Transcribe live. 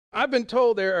I've been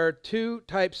told there are two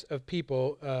types of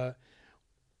people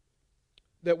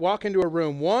that walk into a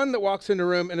room. One that walks into a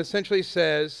room and essentially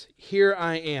says, "Here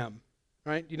I am."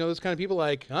 Right? You know those kind of people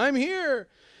like, "I'm here."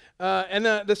 And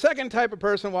the second type of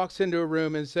person walks into a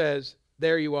room and says,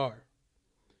 "There you are."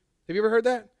 Have you ever heard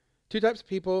that? Two types of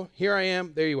people. Here I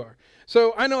am. There you are.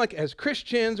 So I know, like, as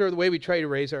Christians, or the way we try to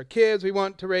raise our kids, we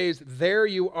want to raise "there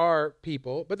you are"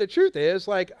 people. But the truth is,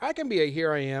 like, I can be a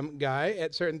 "here I am" guy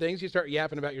at certain things. You start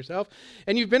yapping about yourself.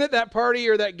 And you've been at that party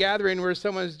or that gathering where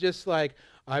someone's just like,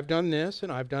 "I've done this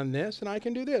and I've done this and I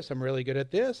can do this. I'm really good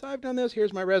at this. I've done this.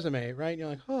 Here's my resume," right? And you're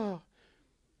like, "Oh."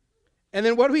 And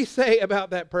then what do we say about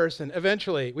that person?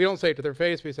 Eventually, we don't say it to their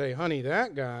face. We say, "Honey,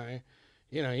 that guy,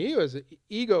 he was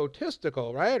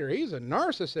egotistical, right? Or he's a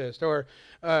narcissist." Or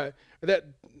that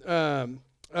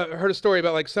I heard a story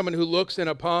about, like, someone who looks in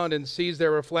a pond and sees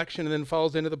their reflection and then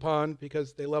falls into the pond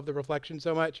because they love the reflection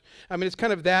so much. I mean, it's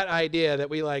kind of that idea that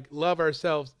we, like, love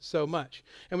ourselves so much.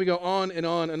 And we go on and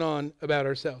on and on about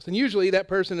ourselves. And usually that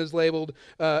person is labeled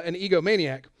an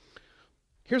egomaniac.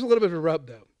 Here's a little bit of a rub,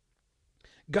 though.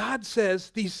 God says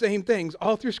these same things.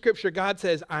 All through Scripture, God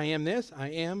says, "I am this, I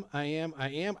am, I am, I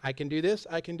am. I can do this,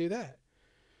 I can do that."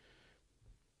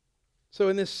 So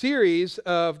in this series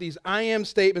of these "I am"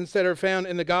 statements that are found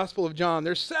in the Gospel of John,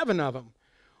 there's 7 of them,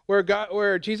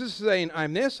 where Jesus is saying,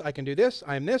 "I'm this, I can do this,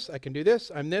 I'm this, I can do this,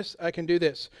 I'm this, I can do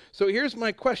this." So here's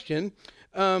my question.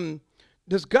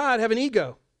 Does God have an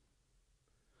ego?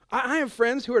 I have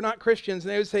friends who are not Christians,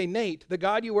 and they would say, "Nate, the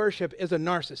God you worship is a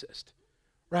narcissist,"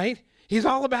 right? He's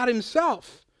all about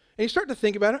himself. And you start to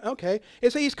think about it, okay.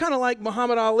 And so he's kind of like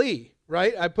Muhammad Ali,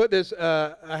 right? I put this,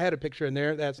 I had a picture in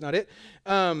there, that's not it.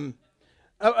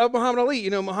 Of Muhammad Ali.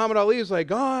 Muhammad Ali is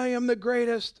like, "I am the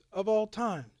greatest of all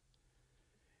time."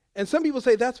 And some people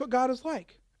say that's what God is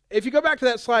like. If you go back to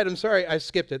that slide, I'm sorry, I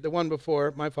skipped it, the one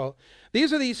before, my fault.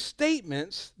 These are these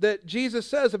statements that Jesus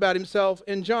says about himself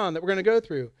in John that we're going to go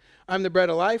through. "I'm the bread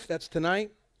of life," that's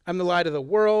tonight. "I'm the light of the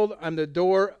world." "I'm the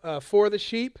door for the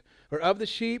sheep," or of the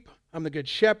sheep. "I'm the good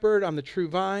shepherd." "I'm the true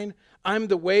vine." "I'm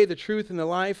the way, the truth, and the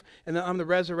life." And "I'm the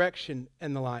resurrection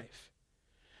and the life."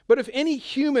 But if any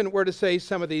human were to say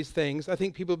some of these things, I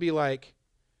think people would be like,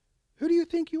 "Who do you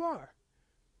think you are?"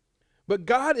 But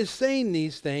God is saying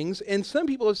these things, and some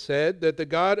people have said that the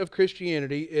God of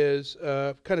Christianity is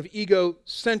kind of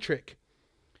egocentric.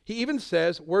 He even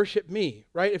says, "Worship me,"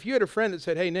 right? If you had a friend that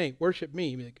said, "Hey, Nate, worship me,"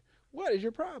 you'd be like, "What is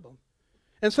your problem?"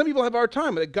 And some people have a hard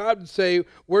time with it. God would say,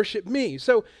 "Worship me."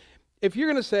 So if you're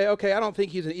going to say, "Okay, I don't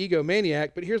think he's an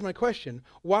egomaniac," but here's my question.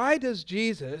 Why does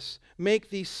Jesus make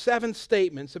these 7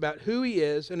 statements about who he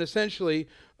is and essentially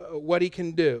what he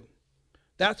can do?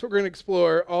 That's what we're going to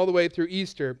explore all the way through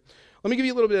Easter. Let me give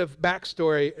you a little bit of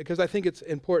backstory because I think it's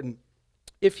important.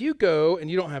 If you go, and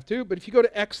you don't have to, but if you go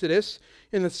to Exodus,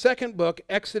 in the second book,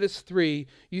 Exodus 3,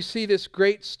 you see this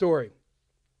great story.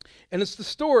 And it's the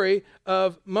story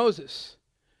of Moses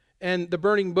and the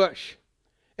burning bush.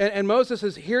 And Moses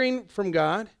is hearing from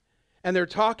God, and they're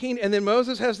talking, and then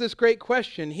Moses has this great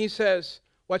question. He says,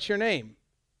 "What's your name?"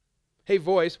 "Hey,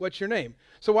 voice, what's your name?"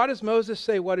 So why does Moses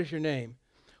say, "What is your name?"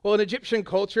 Well, in Egyptian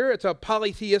culture, it's a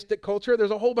polytheistic culture.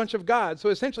 There's a whole bunch of gods. So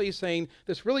essentially he's saying,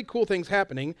 this really cool thing's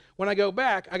happening. When I go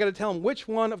back, I got to tell him which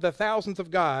one of the thousands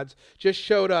of gods just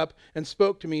showed up and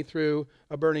spoke to me through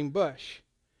a burning bush.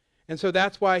 And so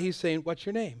that's why he's saying, "What's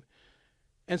your name?"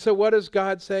 And so what does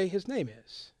God say his name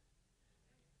is?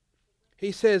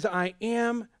 He says, "I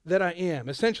am that I am."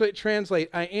 Essentially it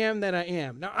translates, "I am that I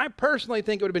am." Now, I personally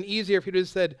think it would have been easier if he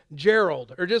just said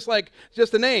Gerald, or just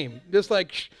a name, just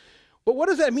like, shh. But what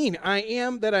does that mean? "I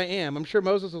am that I am." I'm sure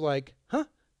Moses was like, "Huh?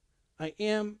 I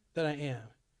am that I am."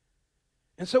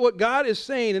 And so what God is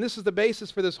saying, and this is the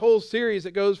basis for this whole series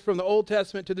that goes from the Old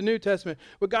Testament to the New Testament,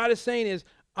 what God is saying is,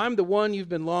 "I'm the one you've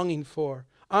been longing for.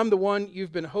 I'm the one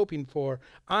you've been hoping for.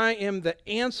 I am the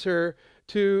answer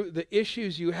to the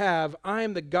issues you have. I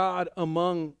am the God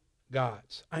among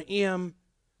gods. I am,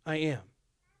 I am."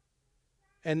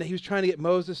 And he was trying to get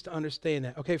Moses to understand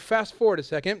that. Okay, fast forward a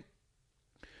second.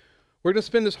 We're going to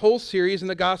spend this whole series in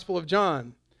the Gospel of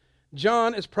John.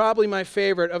 John is probably my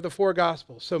favorite of the 4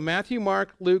 Gospels. So Matthew,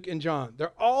 Mark, Luke, and John.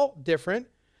 They're all different.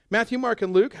 Matthew, Mark,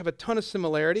 and Luke have a ton of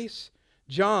similarities.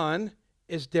 John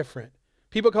is different.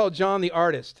 People call John the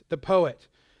artist, the poet.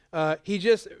 He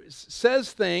just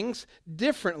says things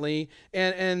differently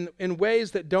and in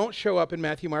ways that don't show up in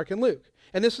Matthew, Mark, and Luke.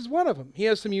 And this is one of them. He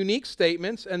has some unique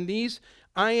statements, and these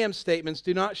 "I am" statements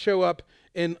do not show up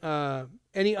in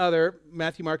any other,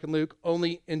 Matthew, Mark, and Luke,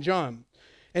 only in John.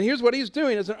 And here's what he's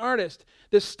doing as an artist.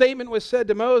 This statement was said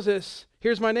to Moses,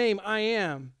 "Here's my name, I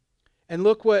am." And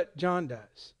look what John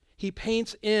does. he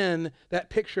paints in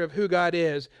that picture of who God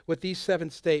is with these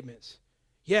 7 statements.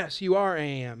 Yes, you are I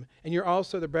am, and you're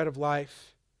also the bread of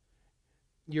life.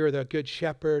 You're the good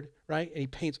shepherd, right? And he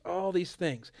paints all these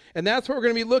things. And that's what we're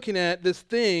going to be looking at, this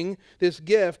thing, this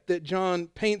gift that John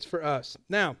paints for us.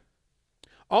 Now,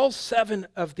 all 7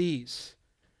 of these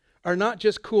are not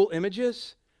just cool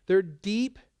images. They're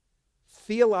deep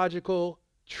theological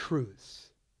truths.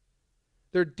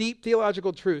 They're deep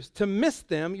theological truths. To miss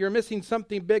them, you're missing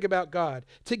something big about God.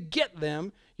 To get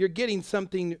them, you're getting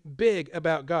something big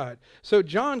about God. So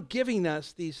John giving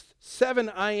us these 7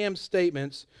 I am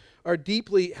statements are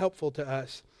deeply helpful to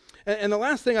us. And the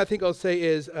last thing I think I'll say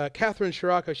is Catherine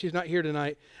Shiraka, she's not here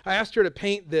tonight. I asked her to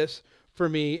paint this for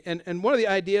me. And one of the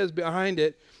ideas behind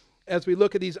it, as we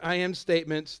look at these I am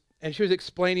statements, and she was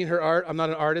explaining her art. I'm not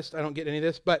an artist. I don't get any of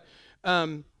this. But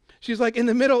she's like, in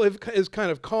the middle is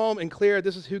kind of calm and clear.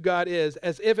 This is who God is,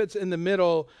 as if it's in the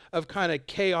middle of kind of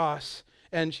chaos.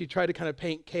 And she tried to kind of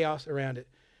paint chaos around it.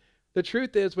 The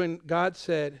truth is, when God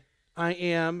said, I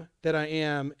am that I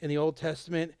am in the Old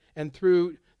Testament and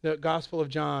through the Gospel of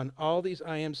John, all these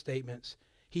I am statements,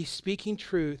 he's speaking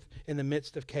truth in the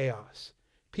midst of chaos.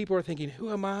 People are thinking,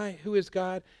 who am I? Who is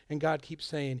God? And God keeps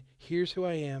saying, here's who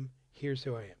I am. Here's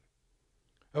who I am.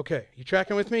 Okay, you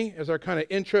tracking with me as our kind of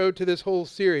intro to this whole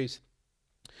series?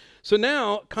 So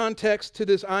now, context to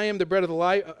this I am the bread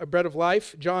of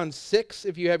life, John 6,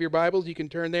 if you have your Bibles, you can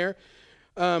turn there.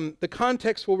 The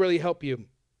context will really help you.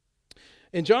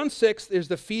 In John 6, there's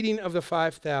the feeding of the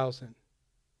 5,000.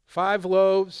 5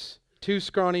 loaves, 2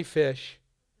 scrawny fish,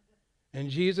 and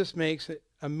Jesus makes it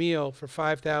a meal for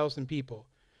 5,000 people.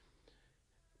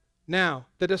 Now,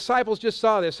 the disciples just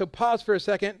saw this, so pause for a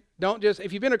second. Don't just,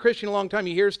 if you've been a Christian a long time,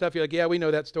 you hear stuff, you're like, yeah, we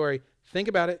know that story. Think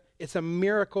about it. It's a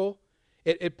miracle.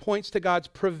 It points to God's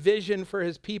provision for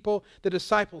his people. The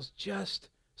disciples just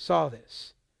saw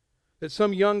this. That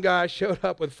some young guy showed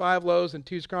up with 5 loaves and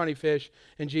 2 scrawny fish,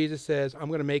 and Jesus says, I'm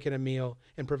going to make it a meal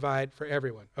and provide for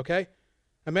everyone, okay?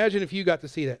 Imagine if you got to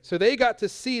see that. So they got to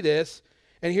see this,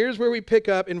 and here's where we pick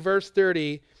up in verse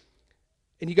 30,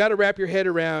 and you got to wrap your head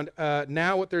around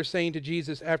now what they're saying to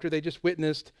Jesus after they just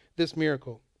witnessed this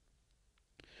miracle.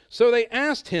 So they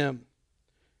asked him,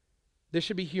 this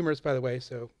should be humorous, by the way,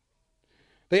 so.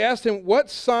 They asked him, what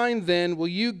sign then will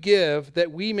you give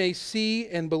that we may see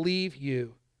and believe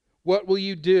you? What will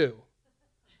you do?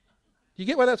 You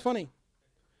get why that's funny?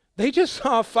 They just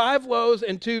saw 5 loaves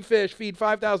and 2 fish feed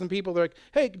 5,000 people. They're like,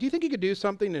 hey, do you think you could do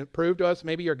something to prove to us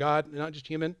maybe you're God and not just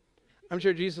human? I'm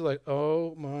sure Jesus is like,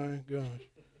 oh my gosh.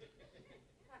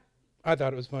 I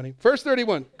thought it was funny. Verse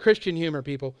 31, Christian humor,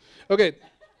 people. Okay,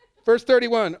 verse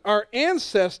 31, our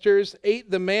ancestors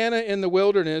ate the manna in the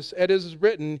wilderness, as is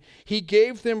written, he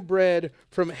gave them bread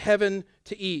from heaven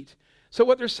to eat. So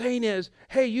what they're saying is,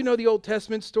 hey, you know the Old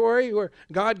Testament story where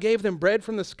God gave them bread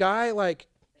from the sky? Like,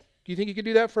 do you think you could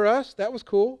do that for us? That was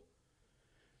cool.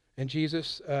 And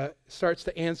Jesus starts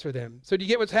to answer them. So do you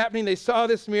get what's happening? They saw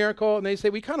this miracle, and they say,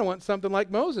 we kind of want something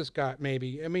like Moses got,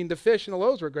 maybe. I mean, the fish and the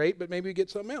loaves were great, but maybe we get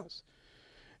something else.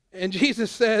 And Jesus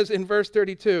says in verse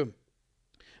 32,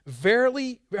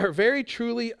 very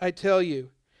truly I tell you,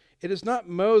 it is not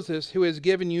Moses who has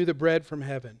given you the bread from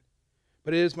heaven,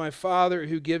 but it is my Father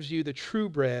who gives you the true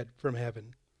bread from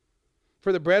heaven.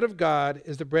 For the bread of God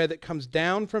is the bread that comes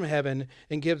down from heaven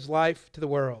and gives life to the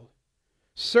world.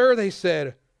 Sir, they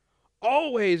said,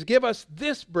 always give us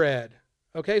this bread.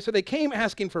 Okay, so they came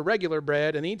asking for regular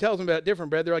bread, and he tells them about different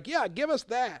bread. They're like, yeah, give us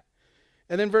that.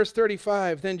 And then verse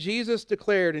 35, then Jesus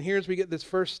declared, and here's we get this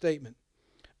first statement,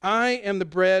 I am the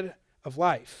bread of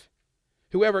life.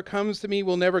 Whoever comes to me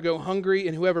will never go hungry,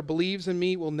 and whoever believes in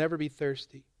me will never be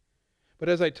thirsty. But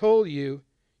as I told you,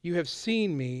 you have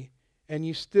seen me, and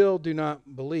you still do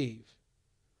not believe.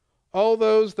 All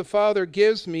those the Father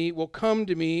gives me will come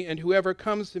to me, and whoever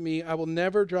comes to me I will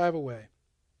never drive away.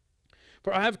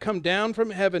 For I have come down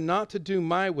from heaven not to do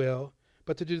my will,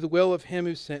 but to do the will of him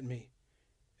who sent me.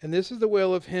 And this is the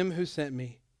will of him who sent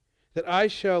me, that I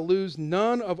shall lose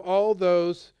none of all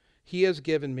those he has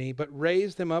given me, but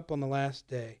raise them up on the last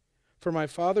day. For my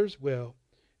Father's will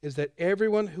is that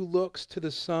everyone who looks to the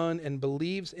Son and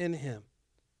believes in him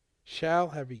shall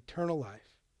have eternal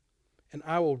life, and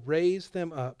I will raise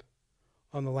them up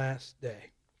on the last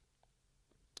day.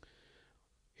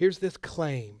 Here's this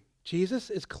claim. Jesus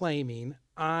is claiming,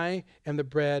 I am the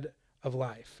bread of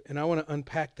life. And I want to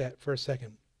unpack that for a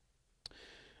second.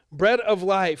 Bread of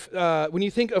life. When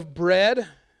you think of bread,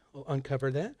 we'll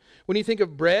uncover that. When you think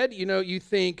of bread, you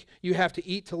think you have to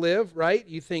eat to live, right?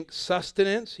 You think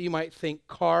sustenance. You might think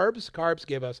carbs. Carbs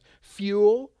give us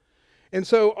fuel. And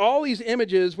so all these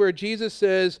images where Jesus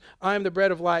says, I'm the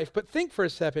bread of life. But think for a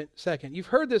second. You've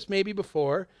heard this maybe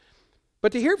before,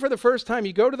 but to hear it for the first time,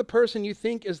 you go to the person you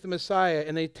think is the Messiah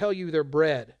and they tell you they're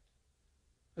bread.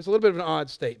 That's a little bit of an odd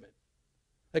statement.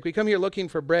 Like we come here looking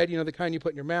for bread, you know, the kind you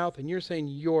put in your mouth, and you're saying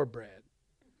you're bread.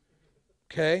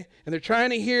 Okay? And they're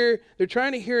trying to hear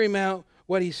him out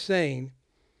what he's saying.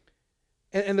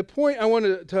 And the point I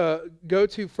wanted to go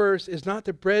to first is not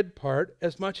the bread part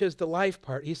as much as the life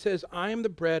part. He says, I am the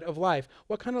bread of life.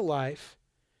 What kind of life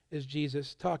is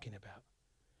Jesus talking about?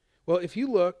 Well, if you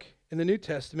look in the New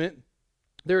Testament,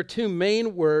 there are two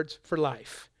main words for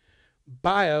life,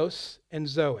 bios and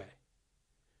zoe.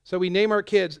 So we name our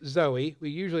kids Zoe. We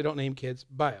usually don't name kids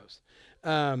bios.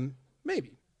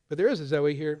 Maybe, but there is a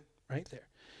Zoe here, right there.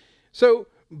 So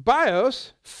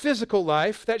bios, physical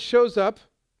life, that shows up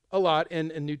a lot in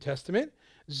New Testament.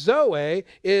 Zoe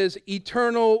is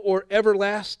eternal or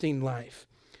everlasting life.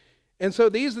 And so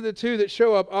these are the two that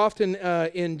show up often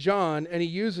in John, and he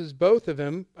uses both of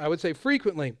them, I would say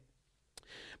frequently.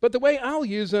 But the way I'll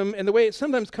use them and the way it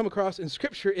sometimes come across in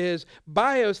Scripture is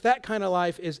bios, that kind of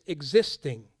life is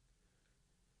existing.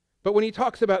 But when he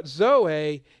talks about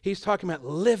Zoe, he's talking about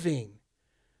living.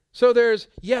 So there's,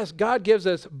 yes, God gives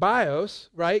us bios,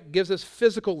 right? Gives us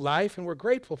physical life, and we're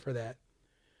grateful for that.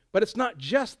 But it's not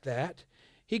just that.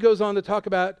 He goes on to talk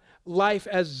about life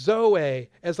as Zoe,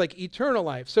 as like eternal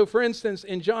life. So for instance,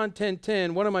 in John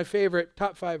 10:10, one of my favorite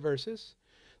top 5 verses,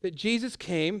 that Jesus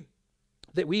came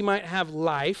that we might have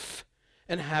life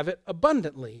and have it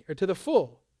abundantly or to the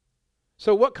full.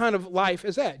 So what kind of life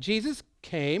is that? Jesus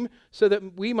came so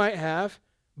that we might have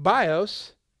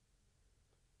bios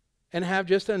and have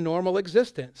just a normal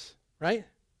existence, right?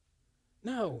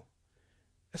 No.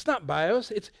 It's not bios.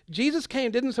 It's Jesus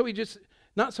came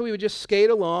not so we would just skate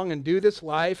along and do this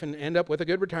life and end up with a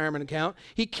good retirement account.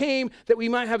 He came that we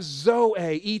might have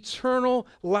Zoe, eternal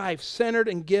life centered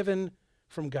and given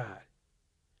from God.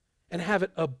 And have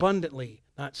it abundantly,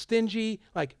 not stingy,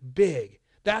 like big.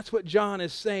 That's what John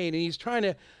is saying. And he's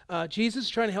Jesus is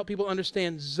trying to help people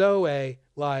understand Zoe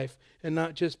life and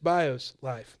not just bios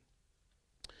life.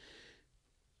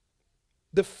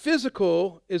 The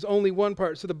physical is only one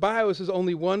part. So the bios is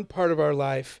only one part of our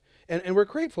life. And we're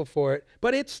grateful for it.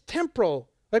 But it's temporal.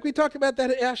 Like we talked about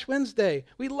that at Ash Wednesday.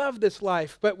 We love this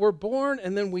life, but we're born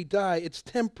and then we die. It's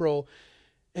temporal.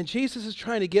 And Jesus is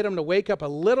trying to get them to wake up a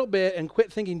little bit and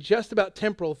quit thinking just about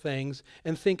temporal things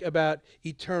and think about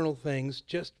eternal things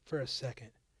just for a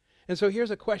second. And so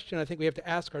here's a question I think we have to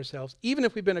ask ourselves, even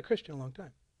if we've been a Christian a long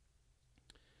time.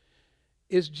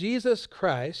 Is Jesus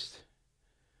Christ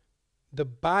the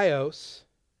bios,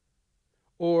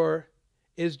 or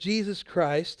is Jesus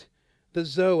Christ the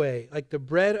Zoe, like the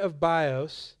bread of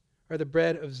bios or the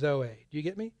bread of Zoe? Do you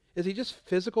get me? Is he just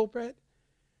physical bread?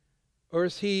 Or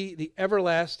is he the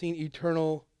everlasting,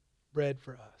 eternal bread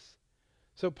for us?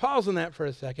 So pause on that for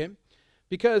a second,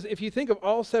 because if you think of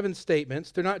all 7 statements,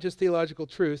 they're not just theological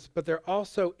truths, but they're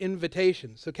also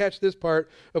invitations. So catch this part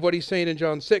of what he's saying in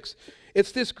John 6.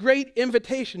 It's this great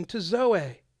invitation to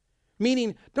Zoe,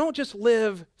 meaning don't just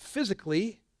live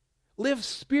physically, live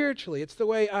spiritually. It's the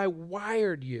way I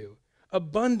wired you,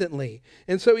 abundantly.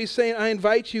 And so he's saying, I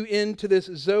invite you into this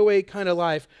Zoe kind of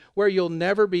life where you'll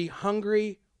never be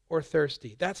hungry or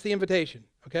thirsty. That's the invitation,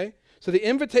 okay? So the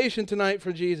invitation tonight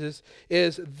for Jesus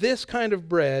is this kind of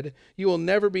bread. You will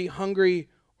never be hungry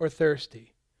or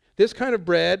thirsty. This kind of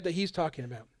bread that he's talking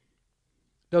about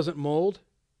doesn't mold,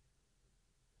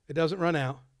 it doesn't run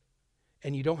out,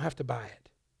 and you don't have to buy it.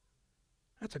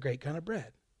 That's a great kind of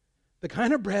bread. The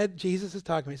kind of bread Jesus is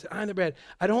talking about. He said, I'm the bread.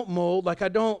 I don't mold, like I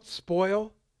don't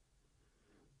spoil.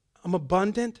 I'm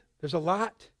abundant. There's a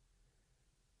lot.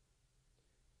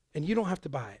 And you don't have to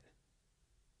buy it.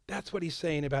 That's what he's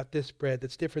saying about this bread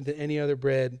that's different than any other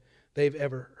bread they've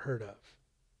ever heard of.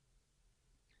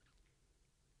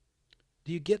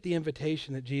 Do you get the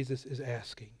invitation that Jesus is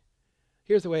asking?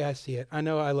 Here's the way I see it. I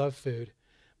know I love food,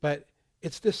 but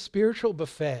it's this spiritual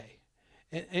buffet.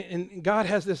 And God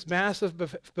has this massive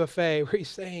buffet where he's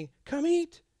saying, come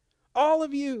eat, all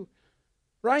of you,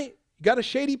 right? You got a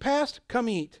shady past? Come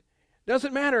eat.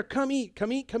 Doesn't matter. Come eat,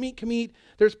 come eat, come eat, come eat.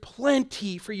 There's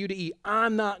plenty for you to eat.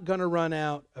 I'm not going to run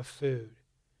out of food.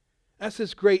 That's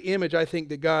this great image, I think,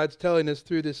 that God's telling us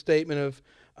through this statement of,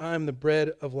 I'm the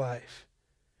bread of life.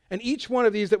 And each one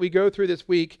of these that we go through this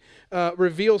week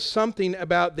reveals something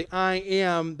about the I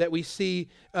am that we see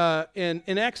in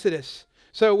Exodus.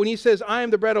 So when he says, I am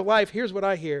the bread of life, here's what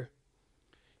I hear.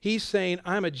 He's saying,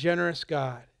 I'm a generous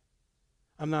God.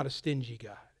 I'm not a stingy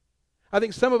God. I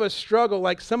think some of us struggle,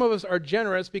 like some of us are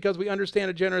generous because we understand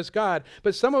a generous God.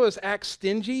 But some of us act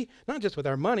stingy, not just with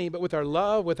our money, but with our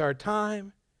love, with our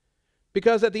time.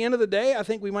 Because at the end of the day, I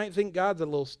think we might think God's a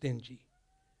little stingy.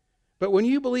 But when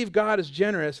you believe God is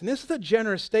generous, and this is a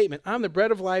generous statement, I'm the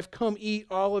bread of life, come eat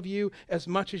all of you as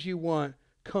much as you want,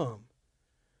 come.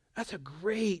 That's a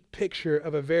great picture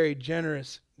of a very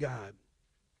generous God.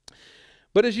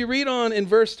 But as you read on in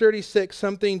verse 36,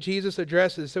 something Jesus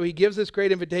addresses. So he gives this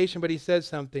great invitation, but he says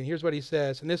something. Here's what he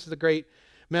says, and this is a great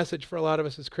message for a lot of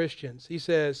us as Christians. He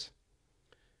says,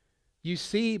 you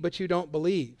see, but you don't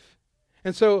believe.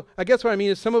 And so I guess what I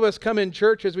mean is some of us come in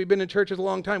churches, we've been in churches a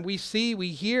long time, we see, we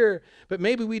hear, but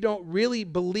maybe we don't really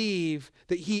believe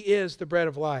that he is the bread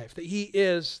of life, that he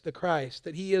is the Christ,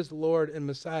 that he is the Lord and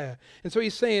Messiah. And so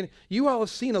he's saying, you all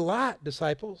have seen a lot,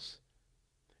 disciples.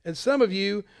 And some of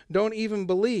you don't even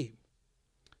believe.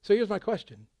 So here's my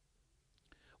question.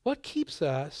 What keeps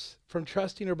us from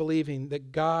trusting or believing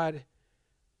that God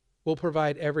will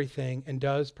provide everything and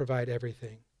does provide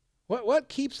everything? What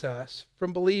keeps us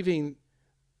from believing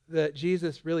that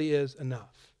Jesus really is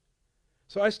enough?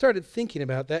 So I started thinking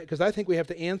about that because I think we have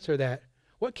to answer that.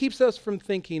 What keeps us from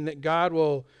thinking that God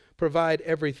will provide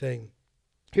everything?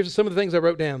 Here's some of the things I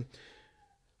wrote down.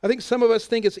 I think some of us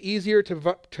think it's easier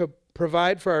to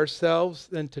provide for ourselves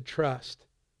than to trust,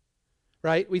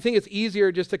 right? We think it's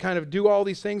easier just to kind of do all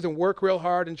these things and work real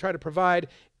hard and try to provide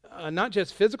not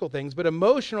just physical things, but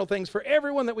emotional things for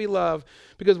everyone that we love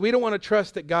because we don't want to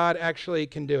trust that God actually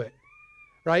can do it,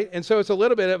 right? And so it's a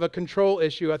little bit of a control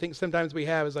issue I think sometimes we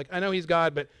have is like, I know he's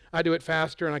God, but I do it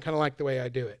faster and I kind of like the way I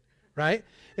do it, right?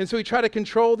 And so we try to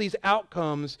control these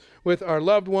outcomes with our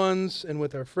loved ones and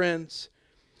with our friends.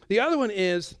 The other one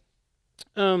is,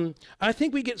 I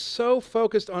think we get so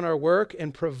focused on our work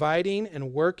and providing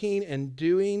and working and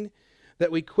doing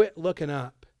that we quit looking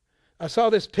up. I saw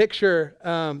this picture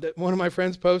that one of my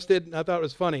friends posted, and I thought it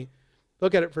was funny.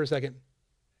 Look at it for a second.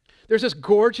 There's this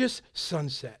gorgeous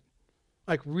sunset,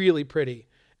 like really pretty.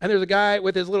 And there's a guy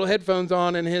with his little headphones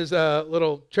on and his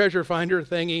little treasure finder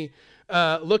thingy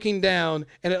looking down,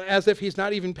 and as if he's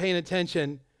not even paying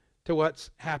attention to what's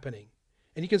happening.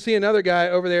 And you can see another guy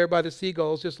over there by the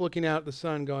seagulls just looking out at the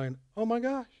sun going, oh my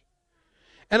gosh.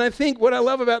 And I think what I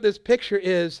love about this picture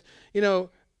is,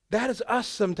 that is us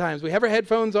sometimes. We have our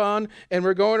headphones on and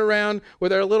we're going around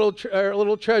with our little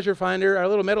treasure finder, our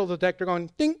little metal detector going,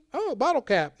 ding, oh, bottle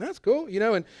cap. That's cool,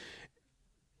 and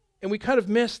we kind of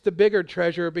miss the bigger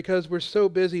treasure because we're so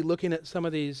busy looking at some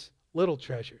of these little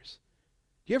treasures.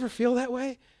 Do you ever feel that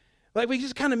way? Like we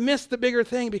just kind of miss the bigger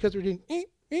thing because we're doing,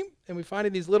 and we're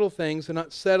finding these little things and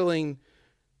not settling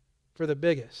for the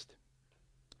biggest.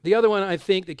 The other one I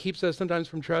think that keeps us sometimes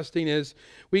from trusting is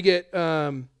we get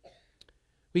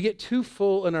too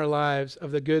full in our lives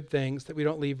of the good things that we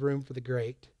don't leave room for the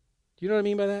great. Do you know what I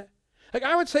mean by that? Like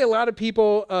I would say a lot of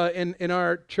people in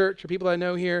our church or people I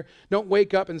know here don't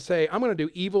wake up and say, I'm going to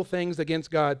do evil things against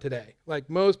God today. Like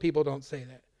most people don't say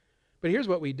that. But here's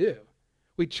what we do.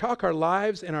 We chalk our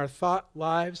lives and our thought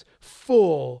lives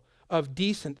full of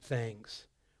decent things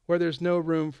where there's no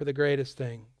room for the greatest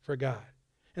thing, for God.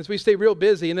 And so we stay real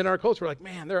busy, and in our culture, we're like,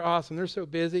 man, they're awesome. They're so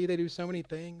busy. They do so many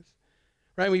things,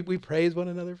 right? We praise one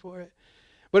another for it.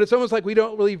 But it's almost like we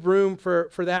don't leave room for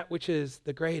that which is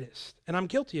the greatest. And I'm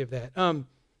guilty of that. I'll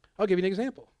give you an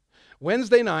example.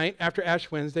 Wednesday night, after Ash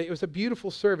Wednesday, it was a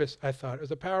beautiful service, I thought. It was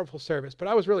a powerful service. But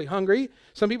I was really hungry.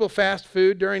 Some people fast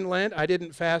food during Lent. I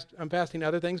didn't fast. I'm fasting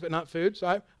other things, but not food.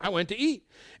 So I went to eat.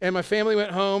 And my family went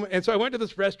home. And so I went to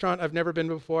this restaurant I've never been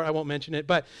before. I won't mention it.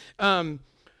 But I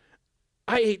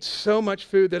ate so much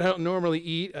food that I don't normally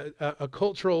eat, a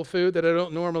cultural food that I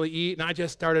don't normally eat. And I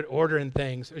just started ordering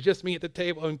things. It was just me at the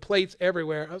table and plates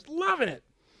everywhere. I was loving it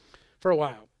for a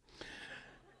while.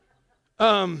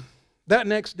 That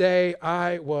next day,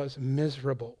 I was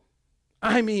miserable.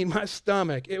 I mean, my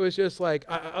stomach, it was just like,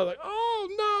 I was like, oh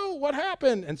no, what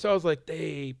happened? And so I was like,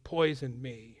 they poisoned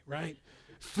me, right?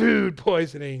 Food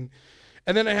poisoning.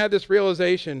 And then I had this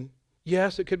realization,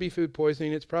 yes, it could be food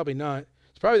poisoning. It's probably not.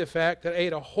 It's probably the fact that I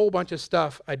ate a whole bunch of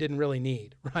stuff I didn't really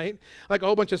need, right? Like a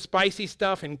whole bunch of spicy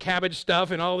stuff and cabbage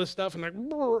stuff and all this stuff. And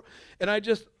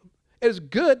it was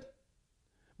good,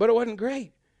 but it wasn't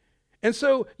great. And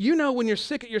so, when you're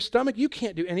sick at your stomach, you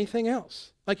can't do anything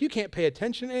else. Like you can't pay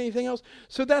attention to anything else.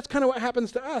 So that's kind of what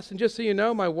happens to us. And just so you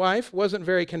know, my wife wasn't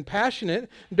very compassionate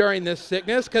during this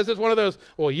sickness because it's one of those,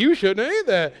 well, you shouldn't eat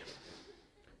that.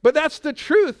 But that's the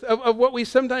truth of what we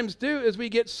sometimes do is we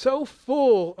get so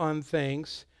full on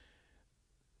things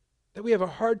that we have a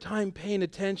hard time paying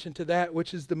attention to that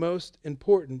which is the most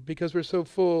important because we're so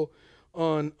full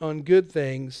on good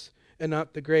things and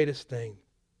not the greatest thing.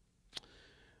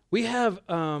 We have,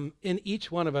 in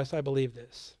each one of us, I believe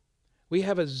this, we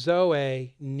have a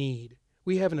Zoe need.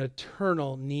 We have an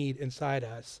eternal need inside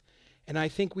us. And I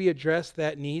think we address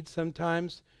that need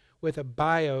sometimes with a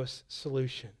bios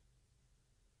solution.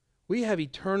 We have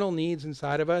eternal needs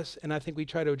inside of us, and I think we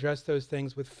try to address those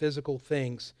things with physical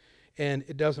things, and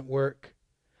it doesn't work.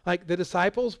 Like the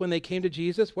disciples, when they came to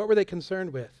Jesus, what were they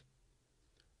concerned with?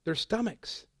 Their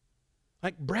stomachs,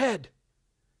 like bread.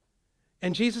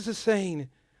 And Jesus is saying,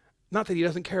 not that he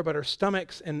doesn't care about our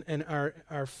stomachs and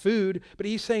our food, but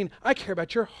he's saying, I care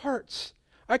about your hearts.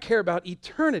 I care about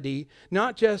eternity,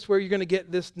 not just where you're going to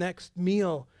get this next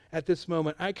meal at this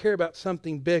moment. I care about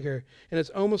something bigger. And it's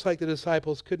almost like the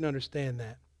disciples couldn't understand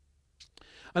that.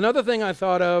 Another thing I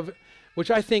thought of,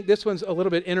 which I think this one's a little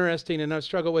bit interesting, and I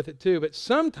struggle with it too, but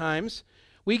sometimes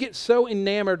we get so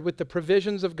enamored with the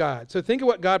provisions of God. So think of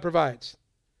what God provides.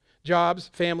 Jobs,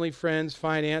 family, friends,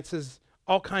 finances,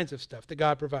 all kinds of stuff that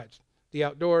God provides. The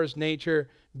outdoors, nature,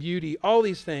 beauty, all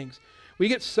these things. We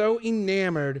get so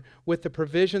enamored with the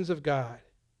provisions of God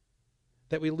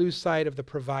that we lose sight of the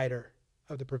provider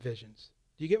of the provisions.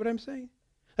 Do you get what I'm saying?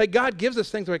 Like God gives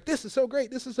us things like, this is so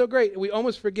great, this is so great. And we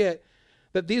almost forget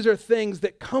that these are things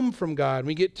that come from God.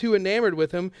 We get too enamored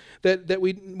with him that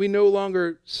we no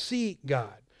longer see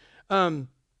God.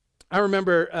 I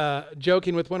remember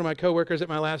joking with one of my coworkers at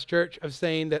my last church of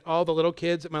saying that all the little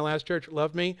kids at my last church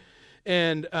loved me.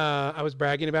 And I was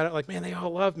bragging about it, like, man, they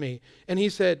all love me. And he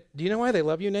said, do you know why they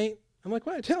love you, Nate? I'm like,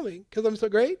 why? Tell me, because I'm so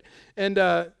great? And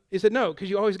he said, no, because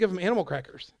you always give them animal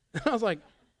crackers. And I was like,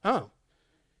 oh.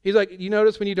 He's like, you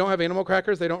notice when you don't have animal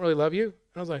crackers, they don't really love you?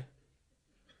 And I was like,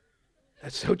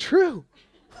 that's so true,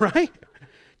 right?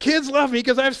 Kids love me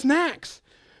because I have snacks.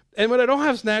 And when I don't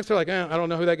have snacks, they're like, I don't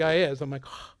know who that guy is. I'm like,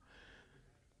 oh.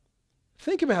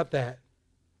 Think about that.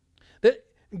 That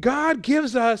God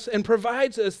gives us and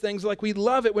provides us things, like we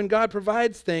love it when God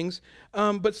provides things,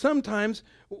 but sometimes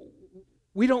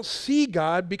we don't see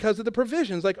God because of the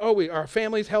provisions. Like, oh, our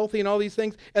family's healthy and all these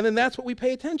things, and then that's what we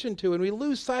pay attention to, and we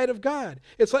lose sight of God.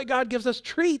 It's like God gives us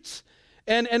treats,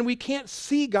 and we can't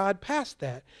see God past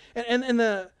that. And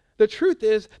the truth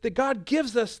is that God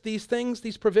gives us these things,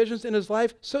 these provisions in his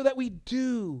life, so that we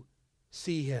do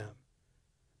see him,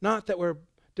 not that we're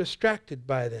distracted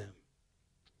by them.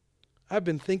 I've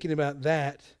been thinking about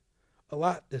that a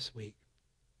lot this week.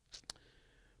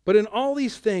 But in all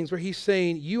these things where he's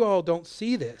saying, you all don't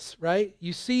see this, right?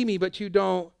 You see me, but you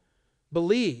don't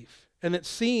believe. And that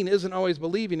seeing isn't always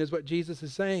believing is what Jesus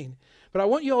is saying. But I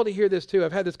want you all to hear this too.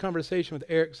 I've had this conversation with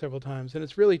Eric several times, and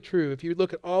it's really true. If you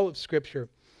look at all of Scripture,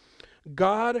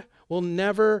 God will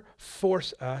never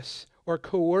force us or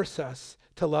coerce us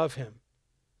to love him.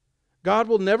 God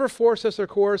will never force us or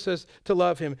coerce us to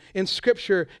love him. In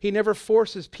Scripture, he never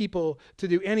forces people to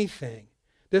do anything.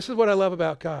 This is what I love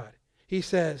about God. He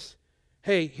says,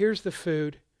 hey, here's the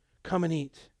food. Come and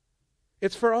eat.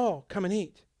 It's for all. Come and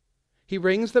eat. He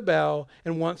rings the bell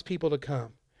and wants people to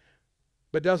come,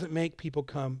 but doesn't make people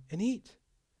come and eat.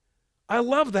 I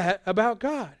love that about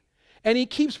God. And he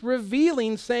keeps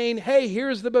revealing, saying, hey,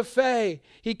 here's the buffet.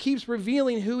 He keeps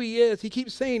revealing who he is. He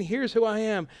keeps saying, here's who I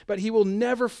am. But he will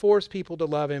never force people to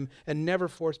love him and never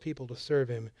force people to serve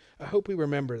him. I hope we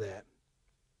remember that.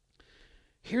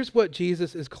 Here's what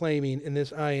Jesus is claiming in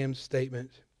this I am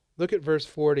statement. Look at verse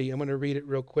 40. I'm going to read it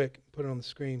real quick, put it on the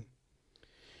screen.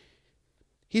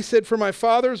 He said, for my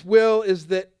Father's will is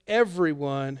that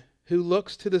everyone who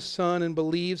looks to the Son and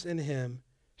believes in him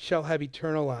shall have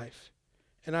eternal life,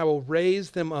 and I will raise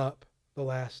them up the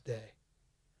last day.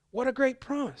 What a great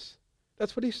promise.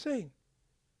 That's what he's saying.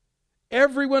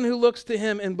 Everyone who looks to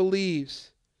him and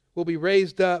believes will be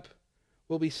raised up,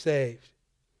 will be saved.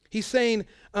 He's saying,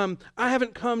 I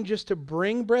haven't come just to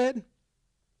bring bread.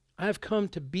 I have come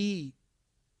to be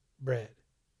bread.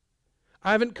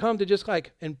 I haven't come to just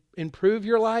like improve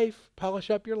your life, polish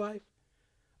up your life.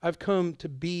 I've come to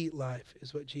be life,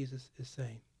 is what Jesus is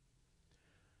saying.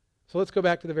 So let's go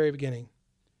back to the very beginning.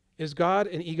 Is God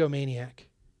an egomaniac?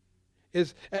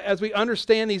 As we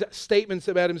understand these statements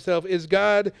about himself, is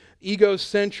God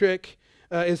egocentric?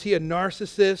 Is he a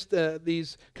narcissist?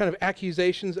 These kind of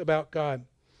accusations about God.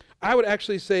 I would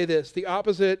actually say this. The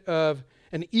opposite of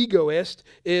an egoist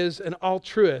is an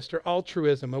altruist or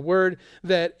altruism, a word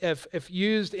that if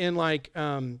used in like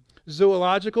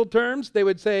zoological terms, they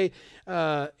would say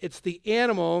it's the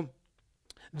animal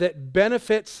that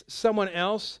benefits someone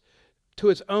else to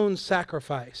its own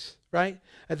sacrifice, right?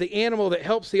 The animal that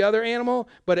helps the other animal,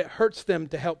 but it hurts them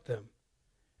to help them.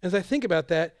 As I think about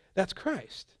that, that's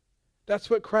Christ. That's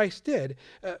what Christ did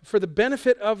for the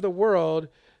benefit of the world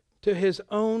to his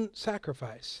own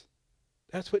sacrifice.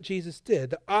 That's what Jesus did.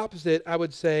 The opposite, I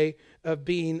would say, of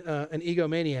being an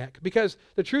egomaniac. Because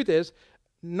the truth is,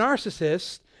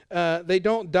 narcissists, they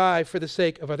don't die for the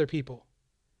sake of other people.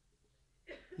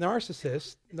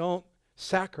 Narcissists don't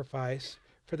sacrifice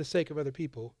for the sake of other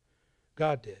people.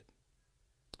 God did.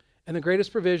 And the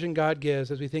greatest provision God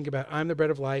gives, as we think about I'm the bread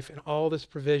of life and all this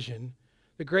provision,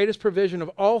 the greatest provision of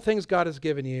all things God has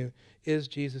given you is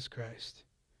Jesus Christ.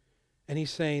 And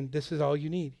he's saying, this is all you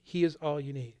need. He is all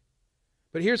you need.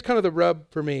 But here's kind of the rub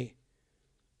for me.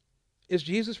 Is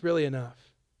Jesus really enough?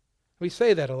 We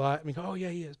say that a lot. We go, oh yeah,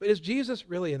 he is. But is Jesus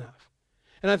really enough?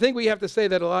 And I think we have to say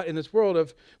that a lot in this world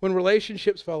of when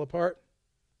relationships fall apart,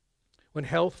 when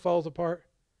health falls apart,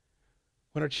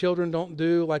 when our children don't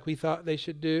do like we thought they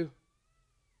should do.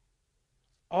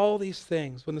 All these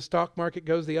things, when the stock market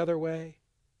goes the other way,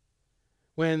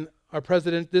 when our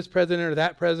president, this president or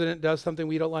that president does something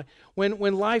we don't like,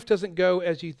 when life doesn't go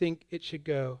as you think it should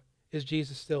go, is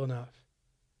Jesus still enough?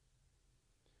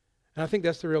 And I think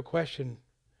that's the real question.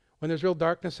 When there's real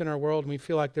darkness in our world and we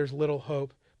feel like there's little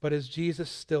hope, but is Jesus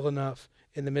still enough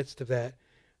in the midst of that?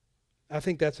 I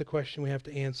think that's a question we have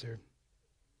to answer.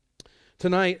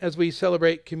 Tonight, as we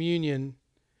celebrate communion,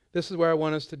 this is where I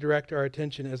want us to direct our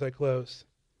attention as I close.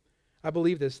 I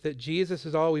believe this, that Jesus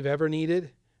is all we've ever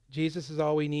needed, Jesus is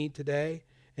all we need today,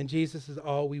 and Jesus is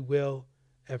all we will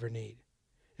ever need.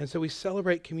 And so we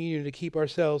celebrate communion to keep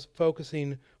ourselves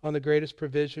focusing on the greatest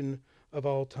provision of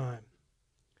all time.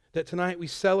 That tonight we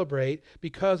celebrate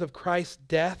because of Christ's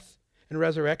death and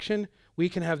resurrection, we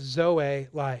can have Zoe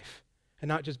life, and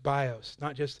not just bios,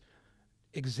 not just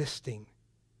existing,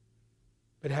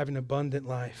 but having abundant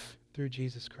life through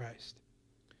Jesus Christ.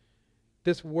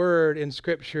 This word in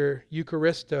Scripture,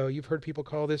 Eucharisto, you've heard people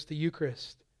call this the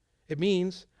Eucharist. It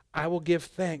means, I will give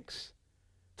thanks.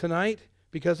 Tonight,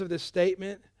 because of this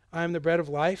statement, I am the bread of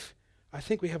life, I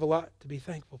think we have a lot to be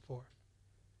thankful for.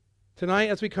 Tonight,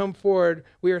 as we come forward,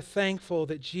 we are thankful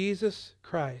that Jesus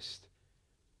Christ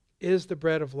is the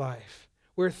bread of life.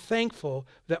 We're thankful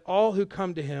that all who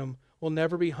come to him will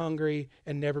never be hungry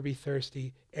and never be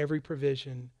thirsty. Every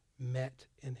provision met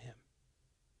in him.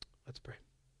 Let's pray.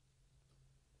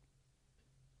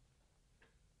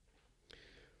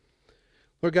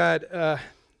 Lord God,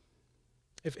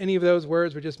 if any of those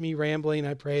words were just me rambling,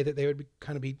 I pray that they would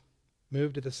kind of be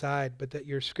moved to the side, but that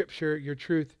your scripture, your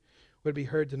truth would be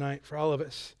heard tonight for all of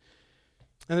us.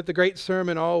 And that the great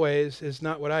sermon always is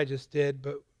not what I just did,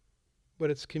 but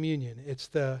it's communion. It's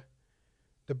the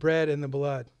bread and the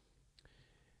blood.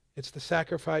 It's the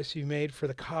sacrifice you made for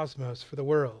the cosmos, for the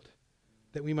world,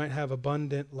 that we might have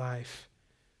abundant life.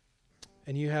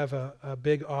 And you have a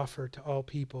big offer to all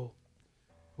people.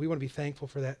 We want to be thankful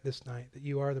for that this night, that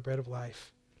you are the bread of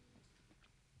life.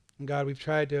 And God, we've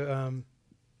tried to,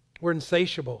 we're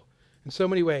insatiable in so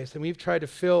many ways, and we've tried to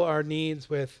fill our needs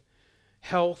with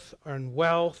health and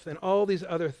wealth and all these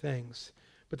other things.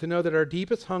 But to know that our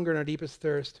deepest hunger and our deepest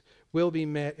thirst will be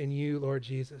met in you, Lord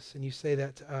Jesus. And you say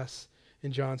that to us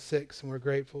in John 6, and we're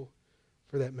grateful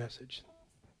for that message.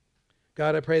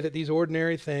 God, I pray that these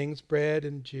ordinary things, bread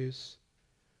and juice,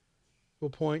 will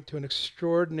point to an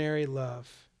extraordinary love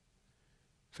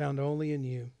found only in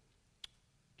you,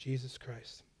 Jesus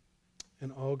Christ.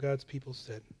 And all God's people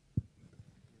said,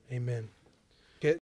 amen.